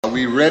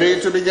we ready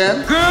to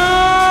begin? Good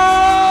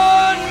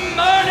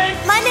morning!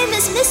 My name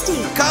is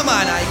Misty. Come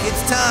on, Ike,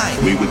 it's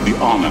time. We would be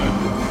honored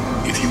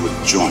if you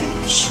would join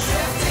us.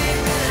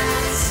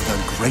 The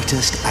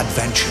greatest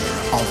adventure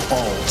of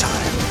all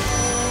time.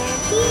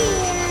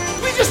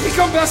 We just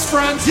become best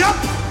friends. Yep.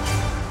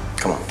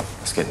 Come on,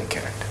 let's get in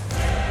character.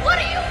 What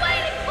are you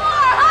waiting for,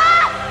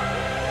 huh?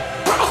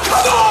 Oh,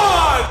 come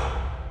on!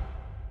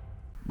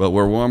 But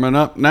we're warming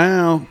up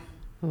now.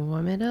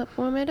 Warm it up,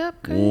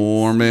 Chris.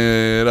 Warm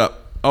it up.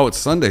 Oh, it's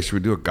Sunday. Should we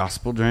do a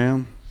gospel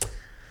jam?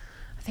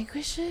 I think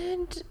we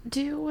should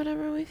do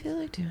whatever we feel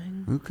like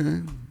doing.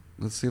 Okay.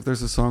 Let's see if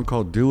there's a song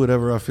called Do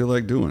Whatever I Feel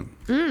Like Doing.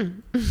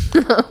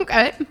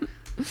 Okay.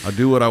 I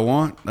do what I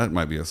want. That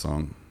might be a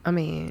song. I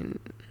mean,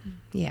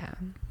 yeah.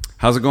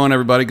 How's it going,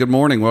 everybody? Good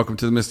morning. Welcome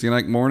to the Misty and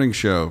Ike Morning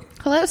Show.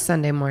 Hello,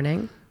 Sunday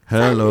morning.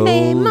 Hello.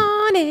 Sunday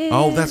morning.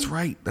 Oh, that's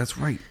right. That's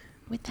right.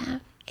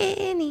 Without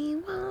any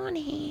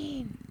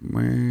warning.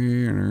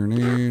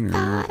 Burn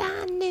Thought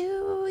I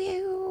knew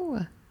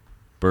you.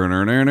 Do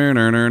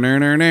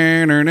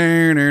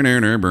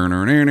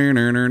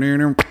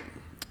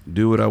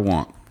what I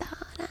want.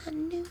 Thought I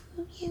knew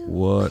you.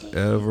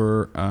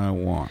 Whatever I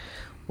want.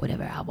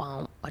 Whatever I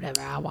want.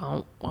 Whatever I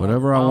want.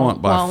 Whatever I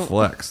want by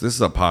Flex. This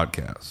is a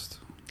podcast.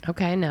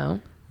 Okay, no.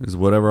 This is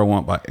Whatever I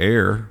Want by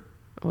Air.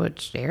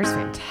 Which Air's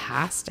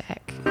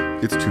fantastic.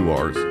 It's 2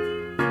 R's.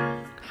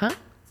 Huh?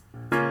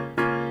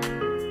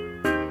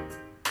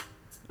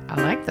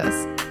 I like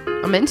this.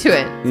 I'm into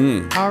it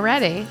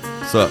already.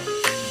 What's up?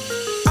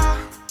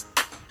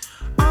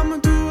 I'ma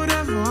do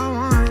whatever I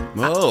want.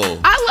 Whoa.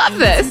 I love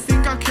this.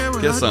 Think I care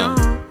what Get I some.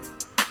 don't.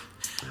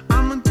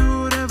 I'ma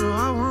do whatever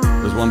I want.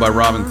 There's one by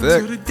Robin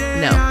Thicke. To the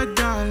day No. I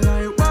die,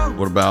 like, whoa.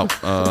 What about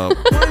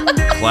One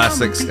day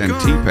Classics I'ma and be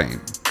gone.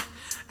 T-Pain?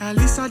 At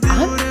least I did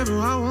whatever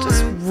I want.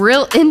 Just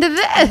real into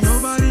this.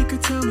 Nobody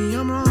could tell me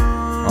I'm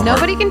wrong.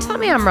 Nobody can tell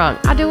me I'm wrong.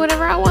 I do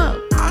whatever I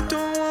want. I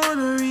don't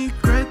wanna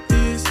regret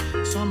this.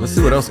 So I'ma Let's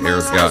see what else live my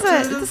Air's life.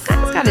 got. This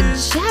guy's got a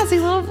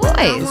jazzy little voice.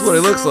 That's what he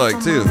looks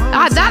like, too.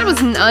 That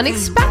was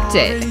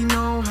unexpected. Already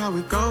know how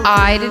it goes.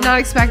 I did not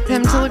expect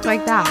him to look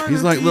like that.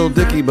 He's like Lil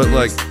Dicky, but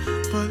like,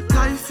 But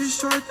life is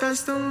short,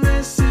 that's the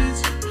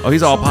message. oh,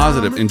 he's all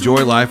positive.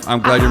 Enjoy life. I'm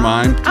glad you're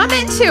mine. I'm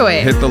into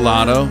it. Hit the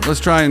lotto. Let's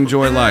try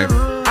Enjoy Life.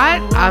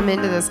 I'm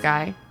into this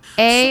guy.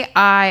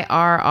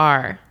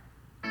 AIRR.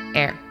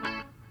 Air.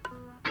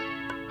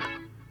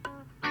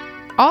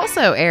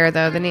 Also Air,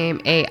 though, the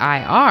name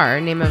AIR,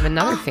 name of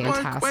another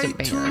fantastic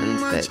band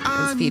that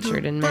is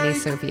featured in many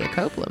Sofia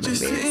Coppola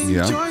Just movies.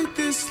 Yeah. enjoy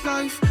this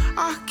life.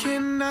 I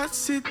cannot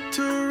sit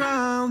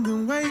around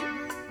and wait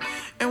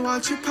and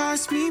watch you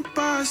pass me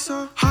by.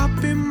 So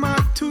hop in my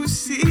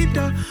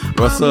two-seater.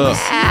 What's up?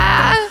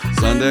 Yeah,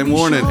 Sunday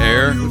morning,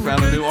 Air. We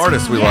found a new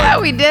artist we yeah,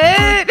 like. we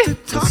did.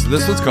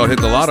 This one's called Hit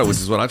the Lotto, which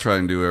is what I try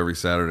and do every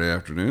Saturday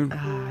afternoon.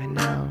 I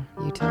know.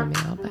 You tell me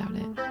all about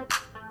it.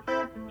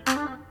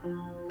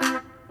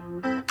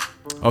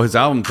 Oh, his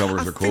album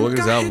covers are cool. Look at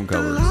his album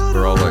covers.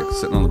 They're all like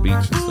sitting on the beach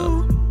and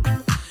stuff.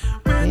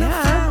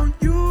 Yeah.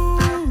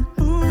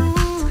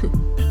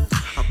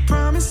 I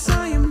promise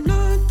I am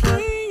not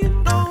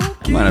playing.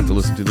 I might have to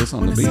listen to this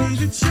on the beach.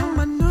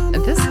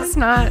 This is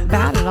not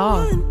bad at all.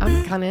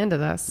 I'm kind of into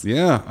this.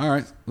 Yeah. All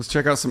right. Let's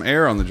check out some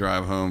Air on the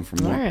drive home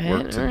from All work, right.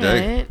 work All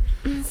today.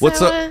 right. What's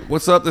So, up?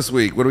 What's up this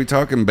week? What are we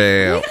talking We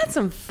about? got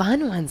some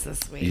fun ones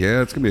this week.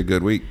 Yeah, it's gonna be a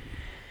good week.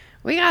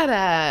 We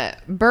got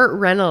Burt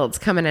Reynolds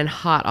coming in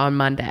hot on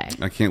Monday.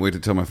 I can't wait to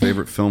tell my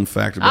favorite film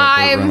fact about Burt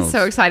I'm Reynolds.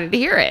 so excited to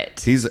hear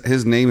it.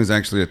 His name is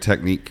actually a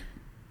technique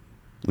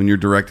when you're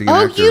directing an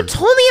Oh, actor. you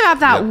told me about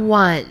that Yep.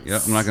 once. Yeah,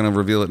 I'm not going to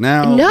reveal it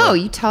now. No, but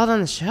you tell it on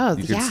the show.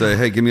 you Yeah. could say,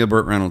 "Hey, give me a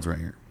Burt Reynolds right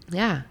here."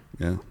 Yeah.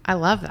 Yeah, I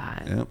love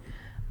that. yep.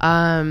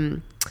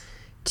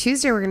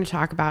 Tuesday, we're going to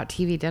talk about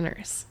TV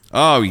dinners.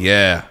 Oh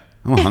yeah,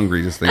 I'm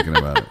hungry just thinking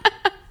about it.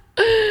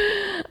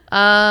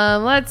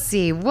 Let's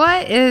see.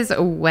 What is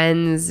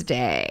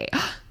Wednesday?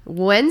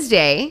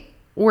 Wednesday,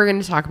 we're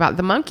going to talk about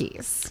the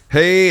Monkees.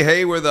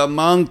 Hey, we're the Can't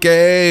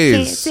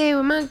Monkees, say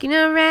we're monkeying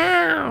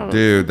around.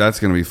 dude. That's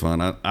gonna be fun.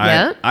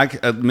 Yeah? I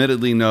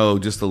admittedly know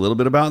just a little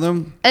bit about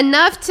them.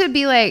 Enough to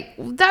be like,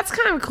 that's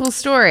kind of a cool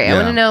story. I Yeah.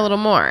 want to know a little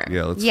more.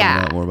 Yeah, let's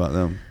find out more about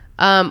them.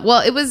 Well,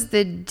 it was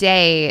the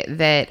day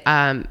that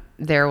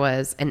there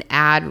was an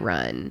ad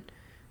run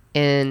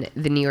in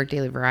the New York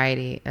Daily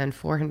Variety, and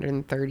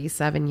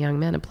 437 young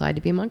men applied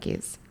to be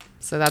monkeys.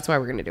 So that's why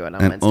we're going to do it on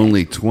And Wednesday.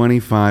 only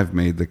 25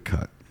 made the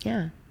cut.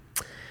 Yeah.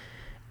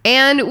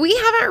 And we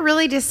haven't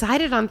really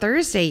decided on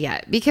Thursday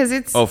yet because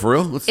it's Oh, for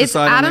real? Let's it's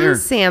decide on Adam there.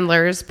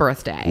 Sandler's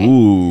birthday.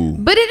 Ooh.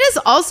 But it is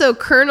also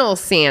Colonel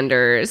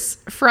Sanders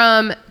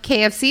from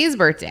KFC's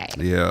birthday.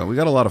 Yeah, we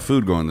got a lot of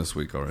food going this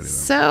week already, though.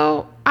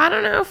 So I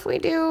don't know if we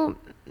do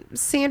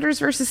Sanders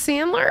versus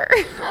Sandler.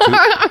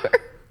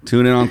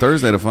 Tune in on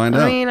Thursday to find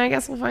out. I mean, I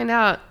guess we'll find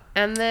out.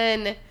 And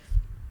then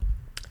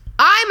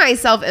I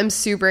myself am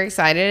super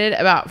excited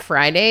about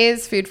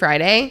Fridays, Food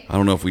Friday. I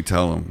don't know if we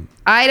tell them.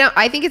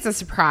 I think it's a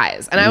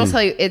surprise. And I will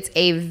tell you, it's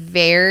a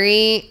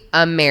very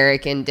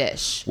American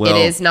dish. Well, it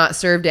is not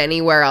served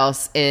anywhere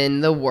else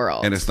in the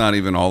world. And it's not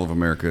even all of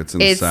America. It's in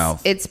the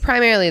South. It's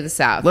primarily the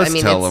South. Let's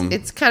tell them.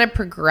 It's kind of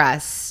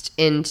progressed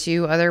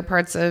into other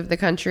parts of the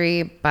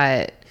country,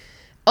 but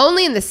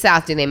only in the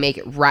South do they make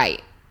it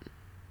right.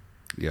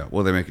 Yeah,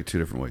 well, they make it two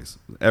different ways.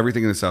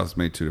 Everything in the South is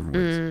made two different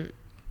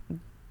ways.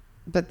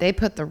 But they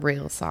put the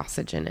real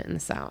sausage in it in the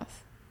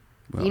South.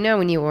 Well, You know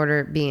when you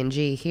order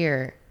B&G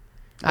here,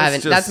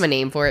 Let's that's my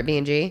name for it,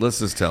 B&G. Let's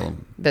just tell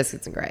them.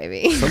 Biscuits and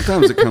gravy.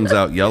 Sometimes it comes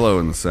out yellow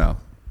in the South.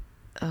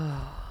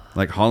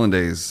 Like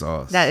hollandaise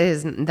sauce. That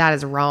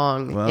is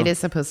wrong. Well- It is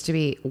supposed to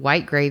be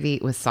white gravy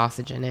with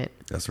sausage in it.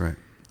 That's right.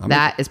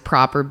 That is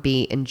proper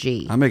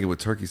B&G. I make it with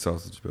turkey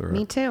sausage. But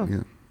Me too.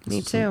 Yeah,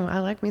 Me too. I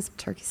like me some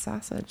turkey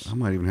sausage. I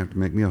might even have to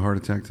make me a heart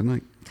attack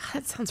tonight. God,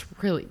 that sounds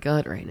really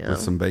good right now.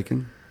 With some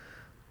bacon.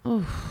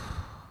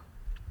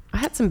 I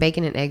had some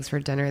bacon and eggs for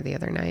dinner the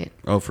other night.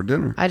 Oh, for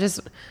dinner. I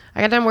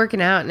got done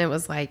working out and it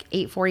was like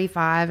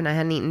 8:45 and I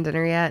hadn't eaten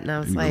dinner yet and I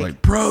was And you're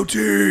like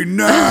protein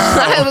now.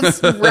 I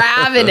was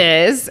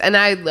ravenous and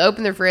I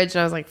opened the fridge and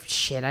I was like,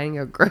 shit, I didn't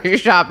go grocery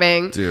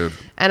shopping. Dude.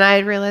 And I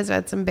realized I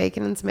had some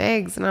bacon and some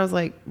eggs and I was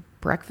like,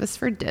 breakfast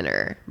for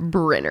dinner.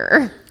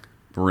 Brenner.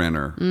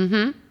 Brenner.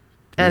 And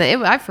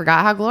I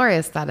forgot how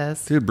glorious that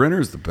is. Dude,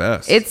 Brenner's the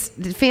best. It's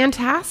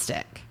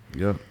fantastic.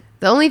 Yeah.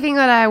 The only thing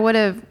that I would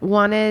have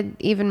wanted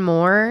even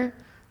more,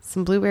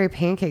 some blueberry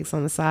pancakes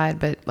on the side.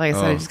 But like I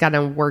said, I just got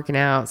done working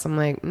out. So I'm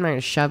like, I'm not going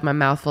to shove my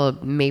mouth full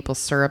of maple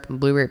syrup and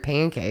blueberry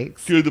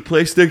pancakes. Dude, the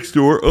place next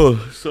door. Oh,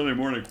 Sunday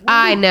morning.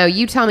 I know.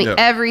 You tell me Yeah.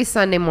 every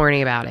Sunday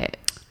morning about it.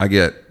 I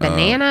get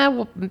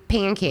Banana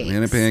pancakes.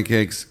 banana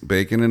pancakes,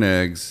 bacon and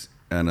eggs,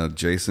 and a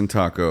Jason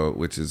taco,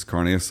 which is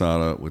carne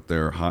asada with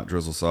their hot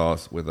drizzle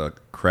sauce with a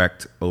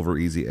cracked over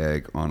easy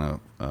egg on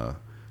a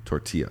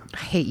tortilla. I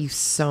hate you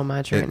so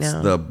much right It's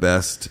now. the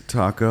best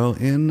taco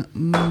in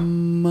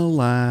my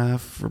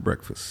life for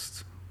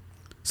breakfast.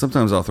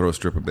 Sometimes I'll throw a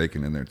strip of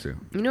bacon in there too.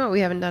 You know what we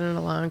haven't done in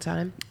a long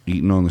time?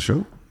 Eating on the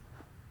show.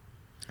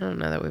 I don't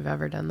know that we've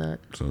ever done that.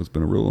 So it's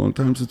been a real long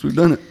time since we've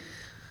done it.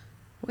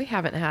 We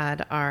haven't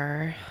had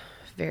our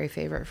very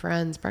favorite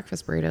friends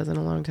breakfast burritos in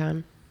a long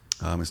time.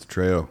 Mr.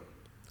 Trejo.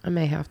 I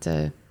may have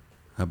to.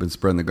 I've been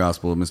spreading the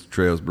gospel of Mr.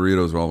 Trejo's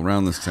burritos all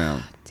around this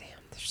town. Damn,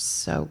 they're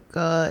so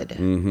good.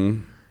 Mm-hmm.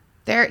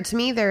 To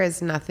me, there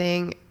is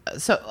nothing.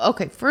 So,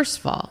 okay, first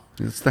of all,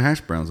 It's the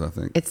hash browns, I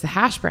think. it's the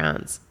hash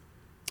browns.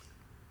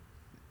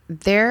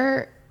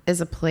 There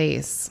is a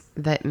place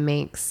that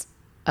makes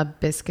a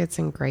biscuits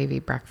and gravy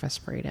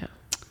breakfast burrito.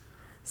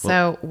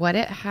 So what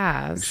it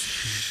has,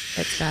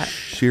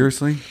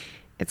 Seriously?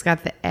 it's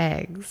got the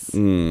eggs.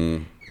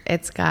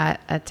 It's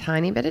got a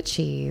tiny bit of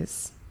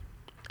cheese.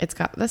 It's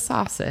got the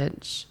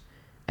sausage.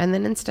 And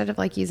then instead of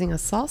like using a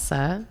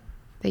salsa,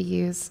 they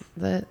use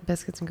the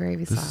biscuits and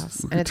gravy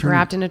sauce. And it's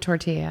wrapped in a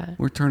tortilla.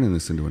 We're turning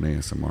this into an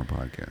ASMR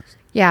podcast.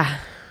 Yeah.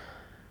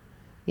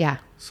 Yeah.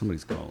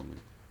 Somebody's calling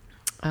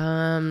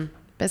me.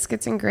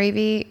 Biscuits and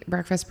gravy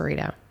breakfast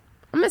burrito.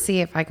 I'm going to see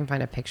if I can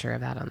find a picture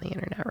of that on the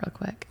internet real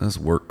quick. That's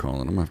work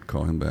calling. I'm going to have to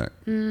call him back.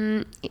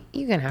 You're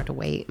going to have to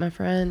wait, my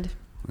friend.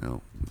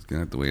 Well, he's going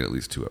to have to wait at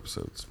least 2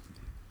 episodes.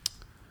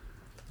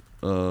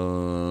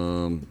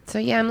 So,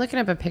 yeah, I'm looking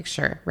up a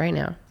picture right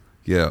now.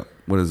 Yeah.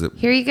 What is it?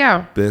 Here you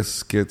go.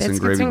 Biscuits and Biscuits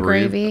gravy and burrito?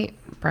 gravy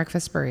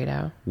breakfast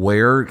burrito.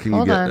 Where can you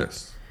Hold get on.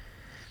 this?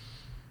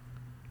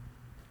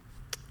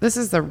 This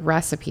is the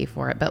recipe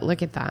for it, but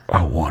look at that.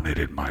 I want it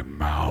in my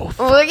mouth.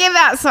 Look at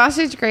that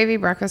sausage gravy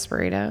breakfast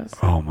burritos.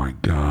 Oh my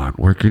God.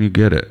 Where can you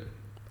get it?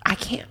 I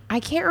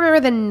can't remember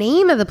the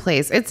name of the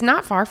place. It's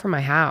not far from my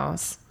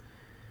house.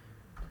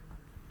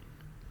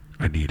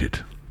 I need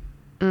it.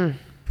 In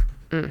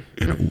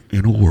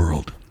a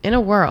world. In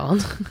a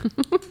world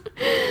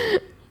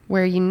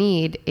where you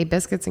need a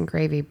biscuits and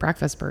gravy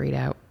breakfast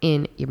burrito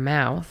in your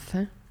mouth.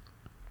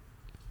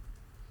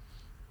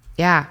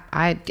 Yeah,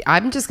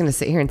 I'm just gonna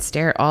sit here and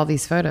stare at all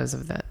these photos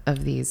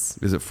of these.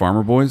 Is it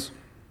Farmer Boys?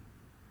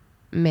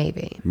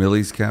 Maybe.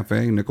 Millie's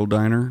Cafe? Nickel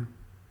Diner?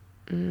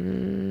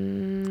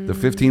 The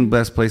 15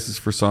 best places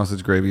for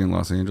sausage gravy in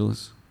Los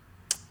Angeles?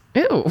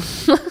 Ooh.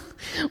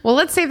 Well,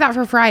 let's save that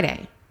for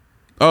Friday.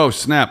 Oh,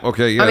 snap.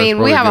 Okay, yeah. I mean,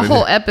 that's we have a probably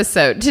whole good idea.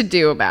 episode to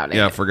do about it.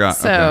 Yeah, I forgot.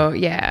 So, Okay.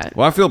 yeah.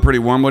 Well, I feel pretty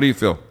warm. What do you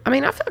feel? I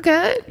mean, I feel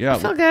good. Yeah. I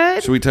feel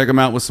good. Should we take them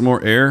out with some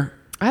more air?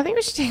 I think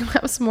we should take them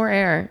out with some more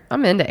air.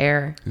 I'm into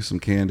air. Here's some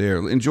canned air.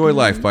 Enjoy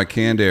Life by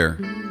Canned Air.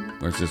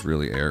 Or it's just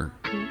really air.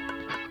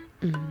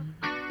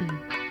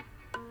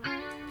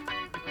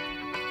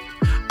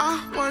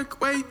 I work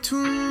way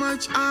too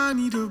much, I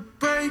need a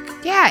break.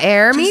 Yeah,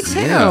 air. Me too.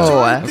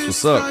 That's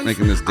what's up,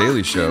 making this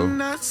daily show.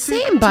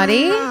 Same,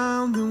 buddy.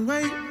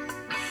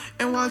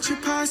 And watch you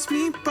pass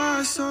me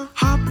by, so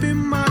hop in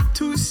my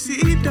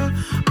two-seater,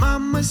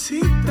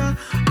 mamacita,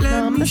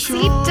 let me show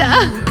you.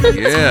 Mamacita.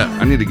 Yeah,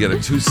 I need to get a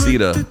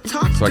 2-seater so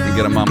I can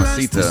get a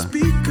mamacita.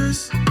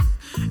 Speakers,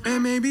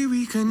 and maybe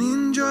we can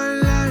enjoy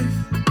life.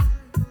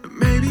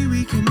 Maybe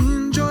we can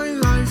enjoy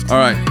life. All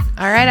right.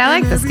 All right, I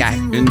like this guy.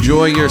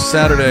 Enjoy your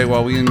Saturday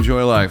while we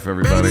enjoy life,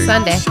 everybody.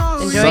 Sunday.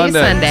 Enjoy your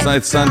Sunday.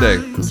 It's Sunday.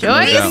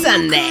 Enjoy your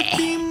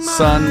Sunday.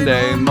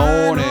 Sunday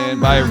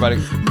morning. Bye,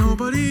 everybody.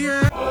 Nobody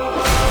else.